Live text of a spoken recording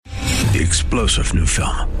The explosive new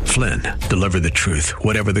film, Flynn, Deliver the Truth,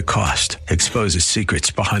 Whatever the Cost, exposes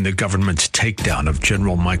secrets behind the government's takedown of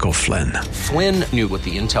General Michael Flynn. Flynn knew what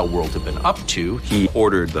the intel world had been up to. He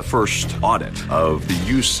ordered the first audit of the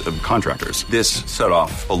use of contractors. This set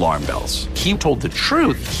off alarm bells. He told the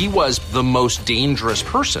truth. He was the most dangerous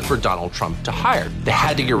person for Donald Trump to hire. They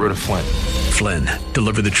had to get rid of Flynn. Flynn,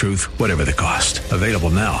 Deliver the Truth, Whatever the Cost. Available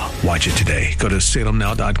now. Watch it today. Go to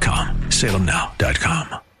salemnow.com.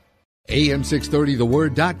 salemnow.com.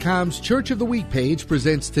 AM630TheWord.com's Church of the Week page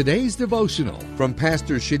presents today's devotional from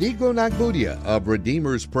Pastor Shetigho of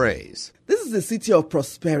Redeemer's Praise. This is the city of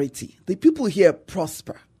prosperity. The people here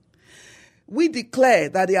prosper. We declare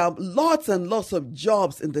that there are lots and lots of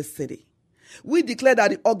jobs in this city. We declare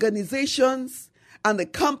that the organizations and the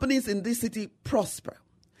companies in this city prosper.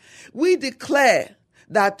 We declare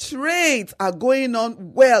that trades are going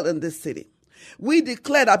on well in this city. We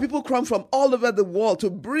declare that people come from all over the world to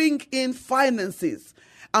bring in finances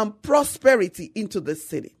and prosperity into the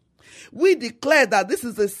city. We declare that this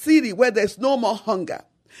is a city where there's no more hunger.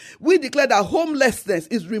 We declare that homelessness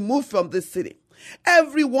is removed from this city.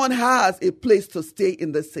 Everyone has a place to stay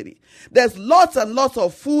in the city. There's lots and lots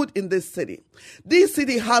of food in this city. This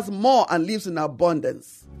city has more and lives in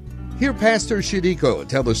abundance. Hear Pastor Shetigho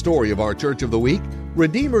tell the story of our Church of the Week,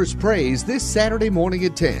 Redeemer's Praise, this Saturday morning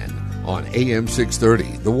at 10 on AM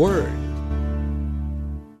 630, The Word.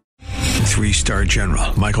 Three-star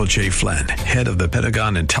General Michael J. Flynn, head of the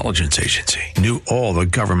Pentagon Intelligence Agency, knew all the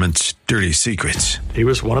government's dirty secrets. He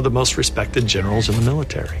was one of the most respected generals in the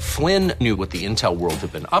military. Flynn knew what the intel world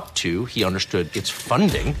had been up to. He understood its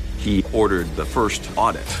funding. He ordered the first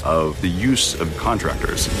audit of the use of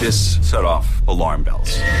contractors. This set off alarm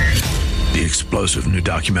bells. The explosive new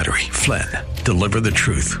documentary, Flynn, Deliver the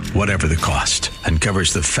Truth, Whatever the Cost,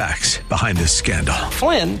 uncovers the facts behind this scandal.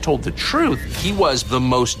 Flynn told the truth. He was the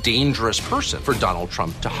most dangerous person for Donald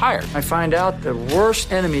Trump to hire. I find out the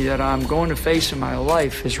worst enemy that I'm going to face in my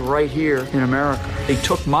life is right here in America. They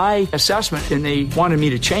took my assessment and they wanted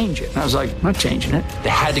me to change it. And I was like, I'm not changing it. They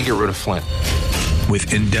had to get rid of Flynn.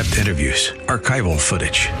 With in-depth interviews, archival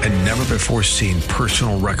footage, and never-before-seen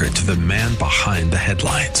personal records of the man behind the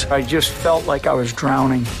headlines. I just felt like I was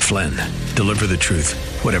drowning. Flynn, Deliver the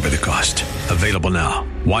Truth, Whatever the Cost. Available now.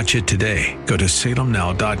 Watch it today. Go to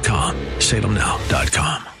salemnow.com.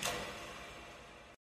 salemnow.com.